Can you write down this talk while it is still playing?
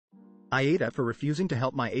AITA for refusing to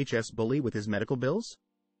help my HS bully with his medical bills?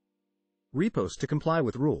 Repost to comply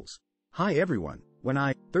with rules. Hi everyone, when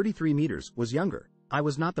I, 33 meters, was younger, I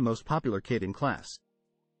was not the most popular kid in class.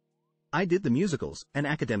 I did the musicals and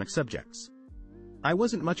academic subjects. I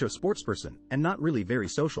wasn't much of a sports person and not really very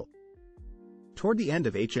social. Toward the end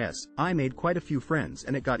of HS, I made quite a few friends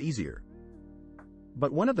and it got easier.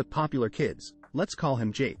 But one of the popular kids, let's call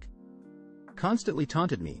him Jake, constantly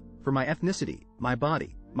taunted me for my ethnicity, my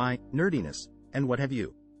body, my nerdiness, and what have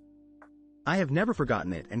you. I have never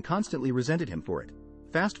forgotten it and constantly resented him for it.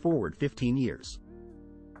 Fast forward 15 years.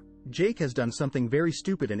 Jake has done something very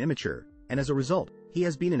stupid and immature, and as a result, he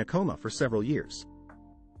has been in a coma for several years.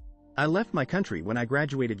 I left my country when I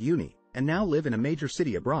graduated uni, and now live in a major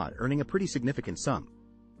city abroad earning a pretty significant sum.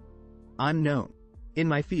 I'm known in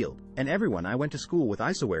my field, and everyone I went to school with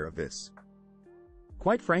is aware of this.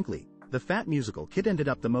 Quite frankly, the fat musical kid ended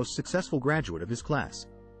up the most successful graduate of his class.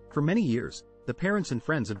 For many years, the parents and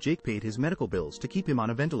friends of Jake paid his medical bills to keep him on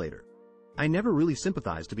a ventilator. I never really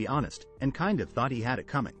sympathized, to be honest, and kind of thought he had it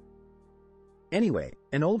coming. Anyway,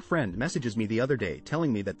 an old friend messages me the other day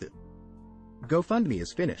telling me that the GoFundMe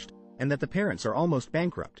is finished, and that the parents are almost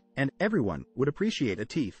bankrupt, and everyone would appreciate a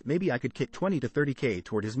tip. Maybe I could kick 20 to 30K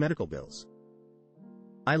toward his medical bills.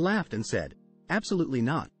 I laughed and said, absolutely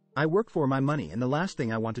not. I work for my money and the last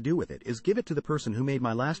thing I want to do with it is give it to the person who made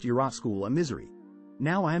my last year at school a misery.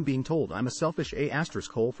 Now I am being told I'm a selfish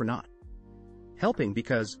AITA for not helping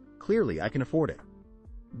because, clearly I can afford it.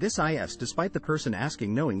 This is despite the person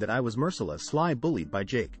asking knowing that I was merciless sly bullied by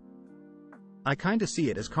Jake. I kinda see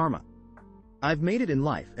it as karma. I've made it in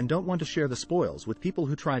life and don't want to share the spoils with people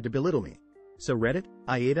who tried to belittle me. So Reddit,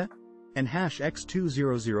 AITA, and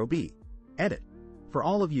 #X200B. Edit. For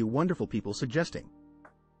all of you wonderful people suggesting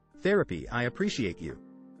therapy, I appreciate you.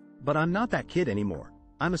 But I'm not that kid anymore.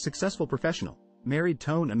 I'm a successful professional, married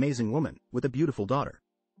to an amazing woman, with a beautiful daughter.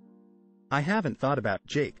 I haven't thought about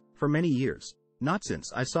Jake for many years, not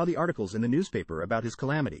since I saw the articles in the newspaper about his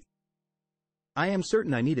calamity. I am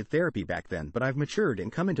certain I needed therapy back then, but I've matured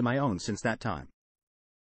and come into my own since that time.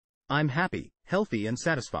 I'm happy, healthy and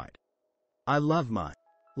satisfied. I love my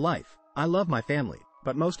life, I love my family,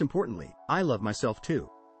 but most importantly, I love myself too.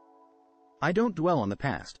 I don't dwell on the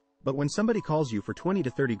past, but when somebody calls you for 20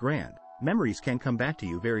 to 30 grand, memories can come back to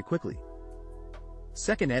you very quickly.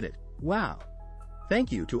 Second edit. Wow.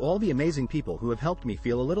 Thank you to all the amazing people who have helped me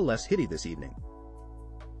feel a little less hitty this evening.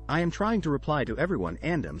 I am trying to reply to everyone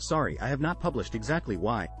and I'm sorry I have not published exactly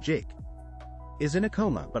why Jake is in a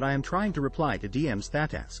coma, but I am trying to reply to DMs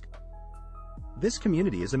that ask. This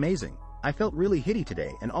community is amazing. I felt really hitty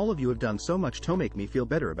today and all of you have done so much to make me feel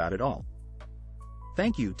better about it all.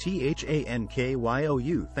 Thank you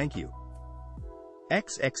THANKYOU. Thank you.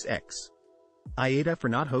 XXX. AITA for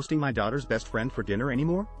not hosting my daughter's best friend for dinner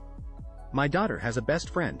anymore? My daughter has a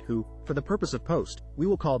best friend who, for the purpose of post, we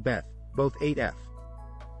will call Beth, both 8F.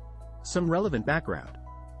 Some relevant background.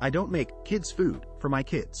 I don't make kids food for my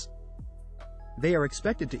kids. They are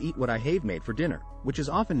expected to eat what I have made for dinner, which is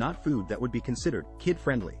often not food that would be considered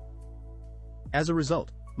kid-friendly. As a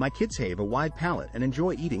result, my kids have a wide palate and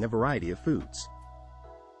enjoy eating a variety of foods.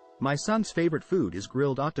 My son's favorite food is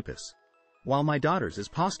grilled octopus, while my daughter's is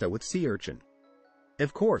pasta with sea urchin.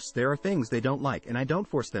 Of course, there are things they don't like and I don't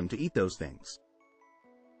force them to eat those things.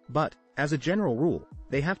 But, as a general rule,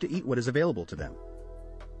 they have to eat what is available to them.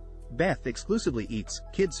 Beth exclusively eats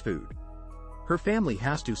kids' food. Her family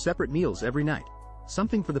has 2 separate meals every night,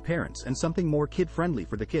 something for the parents and something more kid-friendly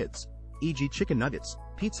for the kids, e.g. chicken nuggets,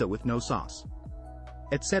 pizza with no sauce,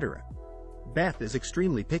 etc. Beth is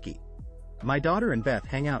extremely picky. My daughter and Beth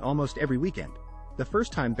hang out almost every weekend. The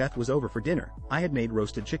first time Beth was over for dinner, I had made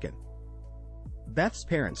roasted chicken. Beth's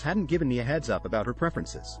parents hadn't given me a heads up about her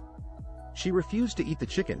preferences. She refused to eat the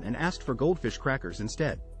chicken and asked for goldfish crackers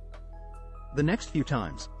instead. The next few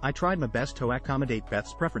times, I tried my best to accommodate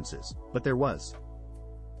Beth's preferences, but there was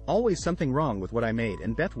always something wrong with what I made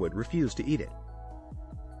and Beth would refuse to eat it.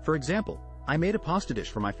 For example, I made a pasta dish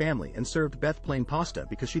for my family and served Beth plain pasta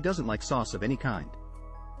because she doesn't like sauce of any kind.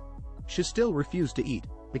 She still refused to eat,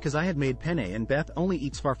 because I had made penne and Beth only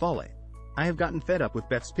eats farfalle. I have gotten fed up with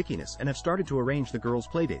Beth's pickiness and have started to arrange the girls'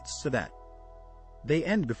 playdates so that they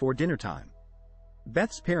end before dinner time.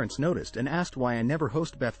 Beth's parents noticed and asked why I never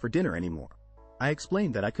host Beth for dinner anymore. I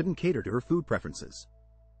explained that I couldn't cater to her food preferences.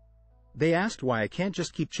 They asked why I can't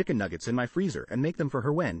just keep chicken nuggets in my freezer and make them for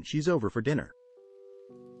her when she's over for dinner.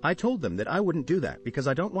 I told them that I wouldn't do that because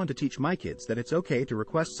I don't want to teach my kids that it's okay to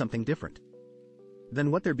request something different than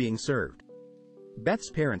what they're being served. Beth's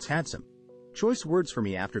parents had some choice words for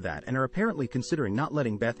me after that and are apparently considering not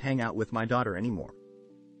letting Beth hang out with my daughter anymore.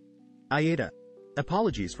 AITA.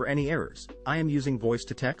 Apologies for any errors, I am using voice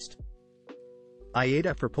to text.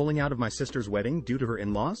 AITA for pulling out of my sister's wedding due to her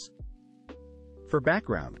in-laws? For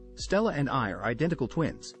background, Stella and I are identical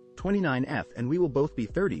twins, 29F, and we will both be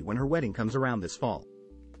 30 when her wedding comes around this fall.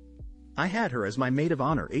 I had her as my maid of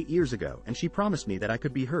honor 8 years ago, and she promised me that I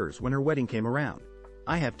could be hers when her wedding came around.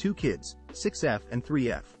 I have 2 kids, 6F and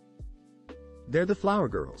 3F. They're the flower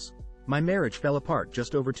girls. My marriage fell apart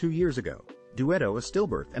just over 2 years ago, due to a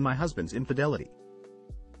stillbirth and my husband's infidelity.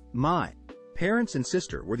 My parents and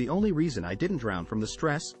sister were the only reason I didn't drown from the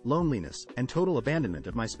stress, loneliness, and total abandonment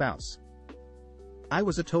of my spouse. I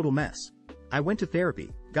was a total mess. I went to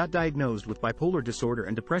therapy, got diagnosed with bipolar disorder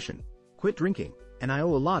and depression, quit drinking, and I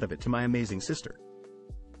owe a lot of it to my amazing sister.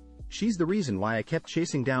 She's the reason why I kept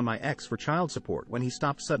chasing down my ex for child support when he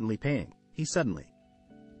stopped suddenly paying. He suddenly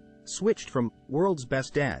switched from world's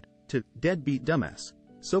best dad to deadbeat dumbass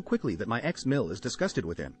so quickly that my ex-Mill is disgusted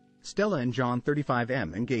with him. Stella and John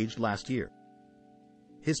 35M engaged last year.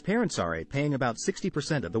 His parents are paying about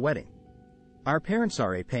 60% of the wedding. Our parents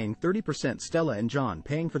are paying 30%, Stella and John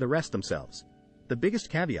paying for the rest themselves. The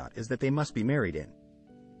biggest caveat is that they must be married in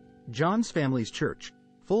John's family's church,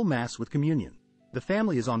 full mass with communion. The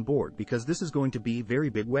family is on board because this is going to be a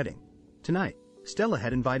very big wedding. Tonight, Stella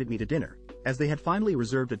had invited me to dinner, as they had finally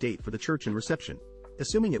reserved a date for the church and reception,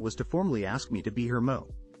 assuming it was to formally ask me to be her mo.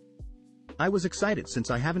 I was excited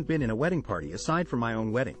since I haven't been in a wedding party aside from my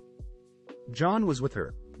own wedding. John was with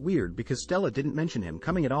her. Weird because Stella didn't mention him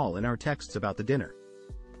coming at all in our texts about the dinner.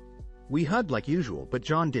 We hugged like usual, but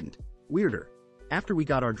John didn't. Weirder. After we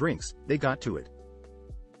got our drinks, they got to it.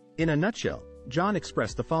 In a nutshell, John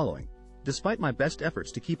expressed the following: despite my best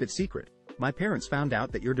efforts to keep it secret, my parents found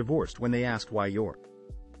out that you're divorced when they asked why your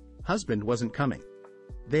husband wasn't coming.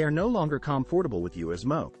 They are no longer comfortable with you as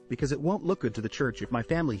Mo, because it won't look good to the church if my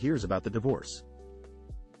family hears about the divorce.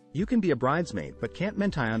 You can be a bridesmaid but can't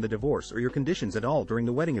mention on the divorce or your conditions at all during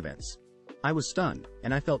the wedding events. I was stunned,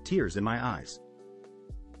 and I felt tears in my eyes.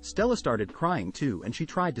 Stella started crying too, and she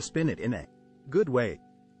tried to spin it in a good way.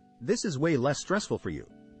 This is way less stressful for you.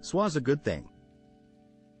 Swa's a good thing.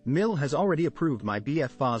 Mill has already approved my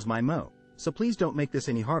BF Faz my Mo, so please don't make this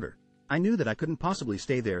any harder. I knew that I couldn't possibly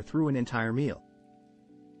stay there through an entire meal.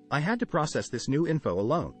 I had to process this new info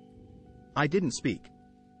alone. I didn't speak.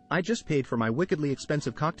 I just paid for my wickedly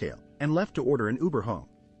expensive cocktail and left to order an Uber home.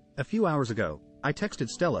 A few hours ago, I texted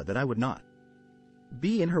Stella that I would not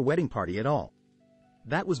be in her wedding party at all.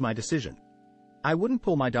 That was my decision. I wouldn't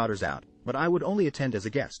pull my daughters out, but I would only attend as a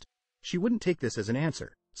guest. She wouldn't take this as an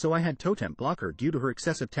answer, so I had totem block her due to her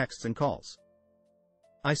excessive texts and calls.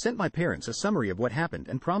 I sent my parents a summary of what happened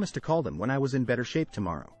and promised to call them when I was in better shape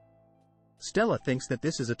tomorrow. Stella thinks that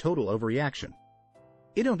this is a total overreaction.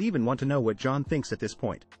 I don't even want to know what John thinks at this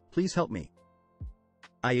point. Please help me.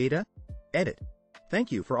 AITA? Edit.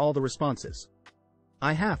 Thank you for all the responses.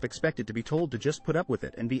 I half expected to be told to just put up with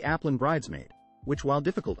it and be Applin bridesmaid, which while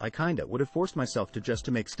difficult I kinda would have forced myself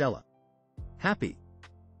to make Stella happy.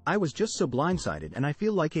 I was just so blindsided and I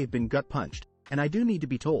feel like I've been gut punched, and I do need to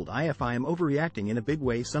be told if I am overreacting in a big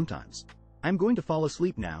way sometimes. I'm going to fall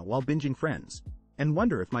asleep now while binging Friends, and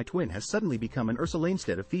wonder if my twin has suddenly become an Ursula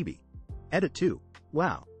instead of Phoebe. Edit 2.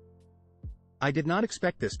 Wow. I did not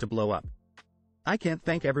expect this to blow up. I can't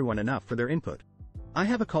thank everyone enough for their input. I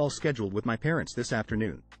have a call scheduled with my parents this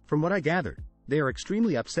afternoon. From what I gathered, they are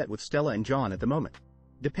extremely upset with Stella and John at the moment.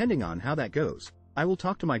 Depending on how that goes, I will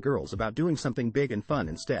talk to my girls about doing something big and fun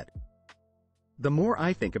instead. The more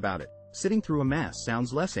I think about it, sitting through a mass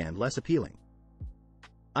sounds less and less appealing.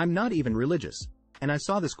 I'm not even religious, and I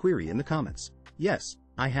saw this query in the comments. Yes,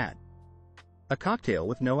 I had a cocktail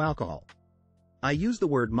with no alcohol. I use the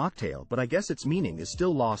word mocktail, but I guess its meaning is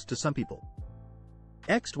still lost to some people.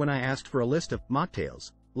 When I asked for a list of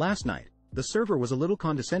mocktails last night, the server was a little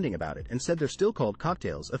condescending about it and said they're still called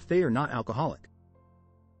cocktails if they are not alcoholic.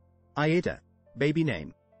 AITA. Baby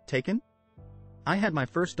name. Taken? I had my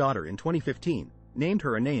first daughter in 2015, named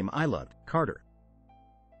her a name I loved, Carter.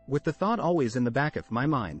 With the thought always in the back of my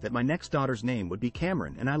mind that my next daughter's name would be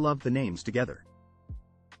Cameron, and I loved the names together.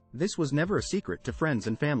 This was never a secret to friends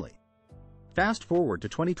and family. Fast forward to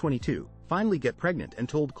 2022, finally get pregnant and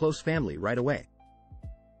told close family right away.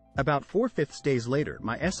 About 4/5 days later,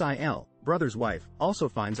 my SIL, brother's wife, also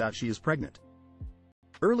finds out she is pregnant.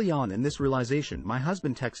 Early on in this realization, my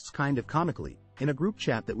husband texts kind of comically, in a group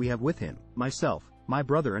chat that we have with him, myself, my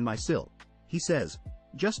brother and my Sil. He says,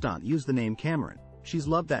 "Just don't use the name Cameron, she's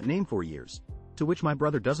loved that name for years." To which my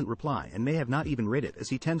brother doesn't reply and may have not even read it, as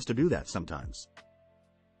he tends to do that sometimes.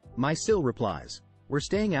 My Sil replies, "We're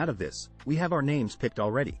staying out of this, we have our names picked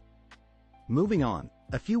already." Moving on,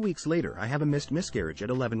 a few weeks later I have a missed miscarriage at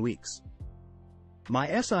 11 weeks. My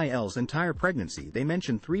SIL's entire pregnancy they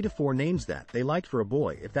mentioned 3 to 4 names that they liked for a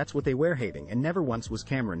boy if that's what they were having, and never once was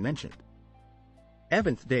Cameron mentioned.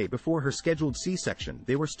 Eventh day before her scheduled C-section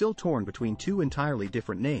they were still torn between 2 entirely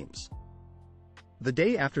different names. The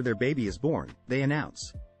day after their baby is born, they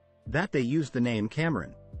announce that they used the name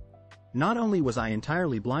Cameron. Not only was I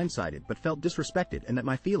entirely blindsided but felt disrespected and that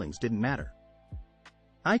my feelings didn't matter.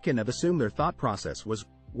 I can have assumed their thought process was,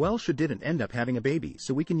 well, she didn't end up having a baby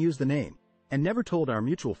so we can use the name, and never told our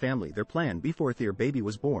mutual family their plan before their baby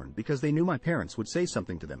was born because they knew my parents would say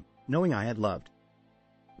something to them, knowing I had loved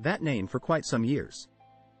that name for quite some years.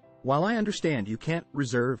 While I understand you can't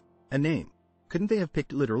reserve a name, couldn't they have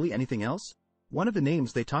picked literally anything else? One of the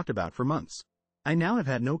names they talked about for months. I now have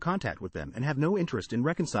had no contact with them and have no interest in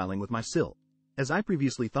reconciling with my Sil, as I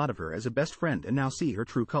previously thought of her as a best friend and now see her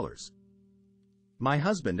true colors. My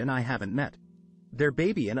husband and I haven't met their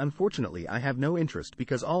baby, and unfortunately I have no interest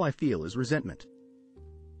because all I feel is resentment.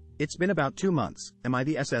 It's been about 2 months. Am I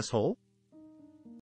the AmItheAsshole?